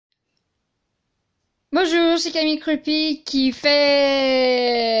Bonjour, c'est Camille Crupi qui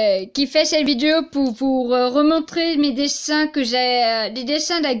fait cette vidéo pour remontrer mes dessins que j'ai, des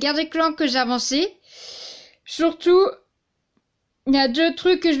dessins de la guerre des clans que j'ai avancé. Surtout, il y a deux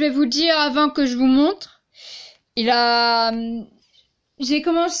trucs que je vais vous dire avant que je vous montre. J'ai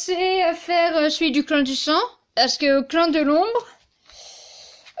commencé à faire celui du clan du sang, parce que au clan de l'ombre,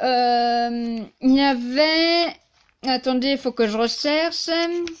 il y avait, attendez, il faut que je recherche.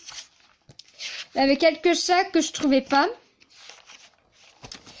 Il y avait quelques sacs que je trouvais pas.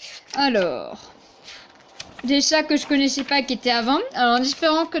 Alors, des sacs que je connaissais pas qui étaient avant. Alors, en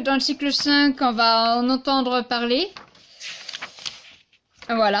espérant que dans le cycle 5, on va en entendre parler.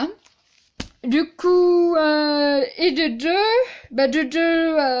 Voilà. Du coup, et de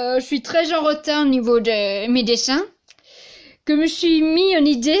deux, je suis très en retard au niveau de mes dessins. Que me suis mis en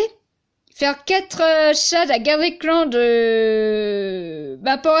idée faire 4 chats à garder le clan de...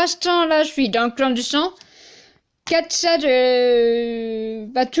 pour l'instant, là, je suis dans le clan du sang. 4 chats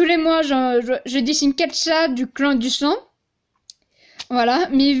de... tous les mois, je dessine 4 chats du clan du sang. Voilà,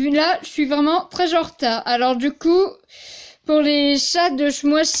 mais là, je suis vraiment très en retard. Alors, du coup, pour les chats de ce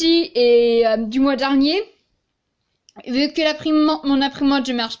mois-ci et du mois dernier, vu que mon imprimante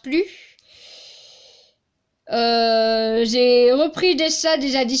ne marche plus, j'ai repris des chats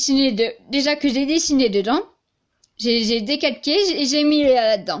déjà que j'ai dessiné dedans. J'ai décalqué et j'ai mis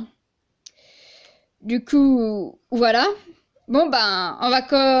là-dedans. Du coup, voilà. Bon on va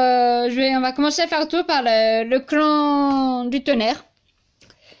commencer à faire un tour par le clan du tonnerre.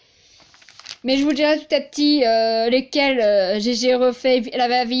 Mais je vous dirai tout à petit lesquels j'ai refait la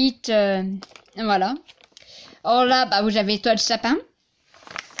va-vite. Voilà. Alors là, vous avez étoile sapin.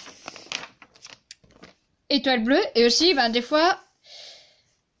 Étoile bleue. Et aussi, des fois,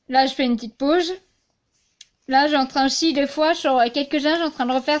 là, je fais une petite pause. Là, j'ai en train aussi, des fois, sur quelques-uns, j'ai en train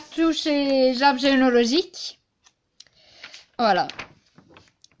de refaire tous ces arbres généalogiques. Voilà.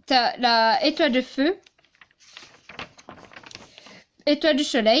 T'as la étoile de feu. Étoile du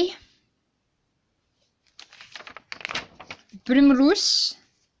soleil. Plume rousse.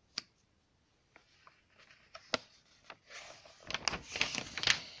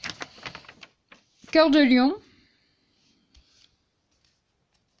 Cœur de lion.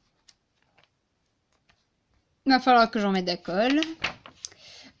 Il va falloir que j'en mette de la colle.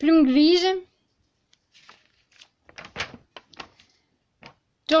 Plume grise.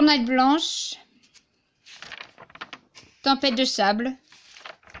 Tornade blanche. Tempête de sable.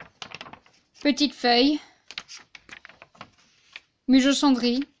 Petite feuille. Museau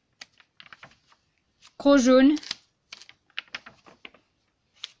cendrille. Croc jaune.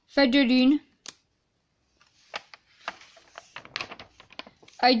 Feuille de lune.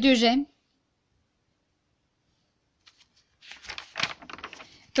 Œil de jet.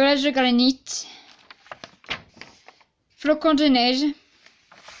 Pelage de granit. Flocon de neige.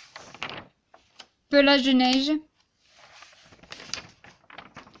 Pelage de neige.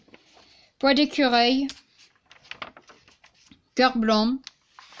 Poids d'écureuil. Cœur blanc.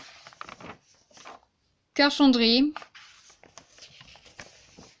 Cœur cendrier.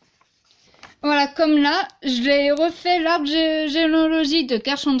 Voilà, comme là, je l'ai refait l'arbre généalogique de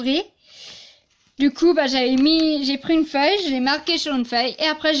cœur cendrier. Du coup, j'ai pris une feuille, je l'ai marqué sur une feuille et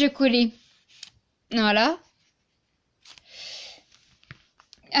après j'ai collé. Voilà.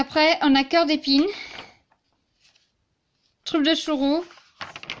 Après, on a cœur d'épine, truffe de choureau,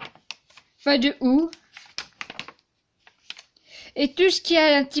 feuille de houx. Et tout ce qui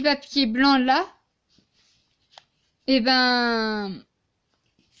a un petit papier blanc là,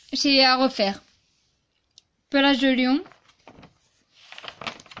 c'est à refaire. Pelage de lion.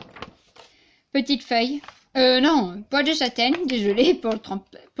 Petite feuille. Non, pois de châtaigne. Désolé pour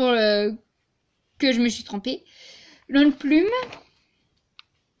que je me suis trompée. Longue plume.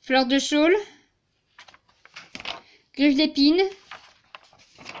 Fleur de saule. Griffe d'épine.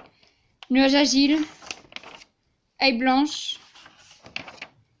 Nuage agile. Aille blanche.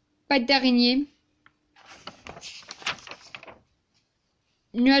 Patte d'araignée.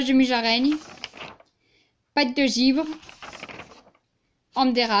 Nuage de musaraigne. Patte de givre.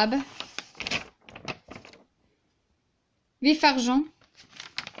 Ambre d'érable. Vif argent.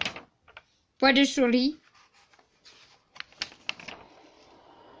 Pois de souris.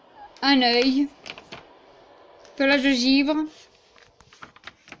 Un œil. Pelage de givre.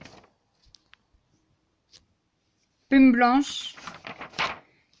 Plume blanche.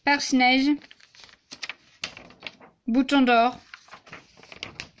 Perce-neige. Bouton d'or.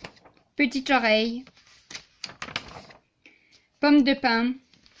 Petite oreille. Pomme de pin.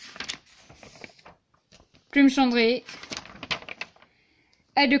 Plume cendrée.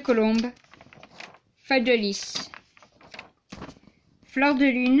 Aile de colombe. feuille de lys, fleur de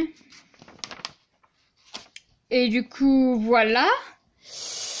lune. Et du coup, voilà.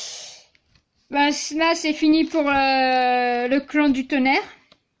 Bah, là, c'est fini pour le clan du tonnerre.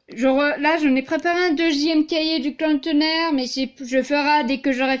 Là, j'en ai préparé un deuxième cahier du clan du tonnerre, mais je ferai dès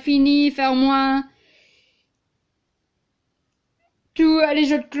que j'aurai fini, faire moins tous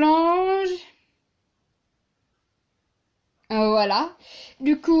les autres clans. Voilà.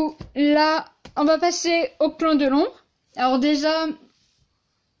 Du coup, là, on va passer au clan de l'ombre. Alors déjà,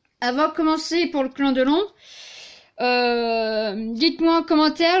 avant de commencer pour le clan de l'ombre, dites-moi en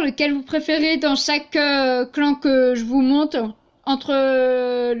commentaire lequel vous préférez dans chaque clan que je vous montre, entre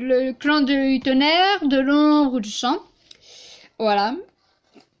le clan du tonnerre, de l'ombre ou du sang. Voilà.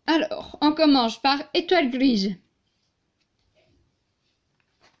 Alors, on commence par étoile grise.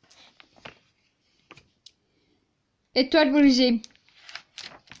 Étoile brisée.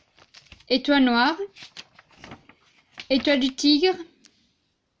 Étoile noire. Étoile du tigre.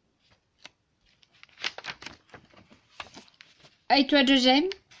 Étoile de gemme.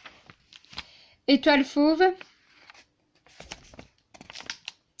 Étoile fauve.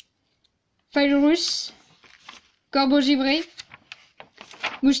 Feuille rousse. Corbeau givré.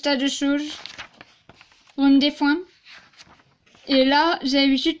 Moustache de sauge. Rhume des foins. Et là,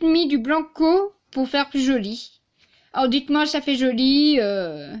 j'ai juste mis du blanco pour faire plus joli. Alors dites-moi, ça fait joli.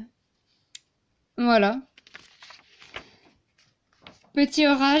 Voilà. Petit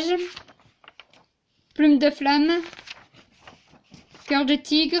orage. Plume de flamme. Cœur de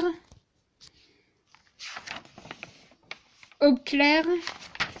tigre. Aube claire.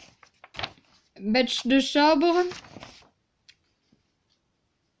 Bêche de sabre.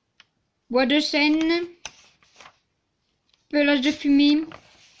 Bois de chêne. Pelage de fumée.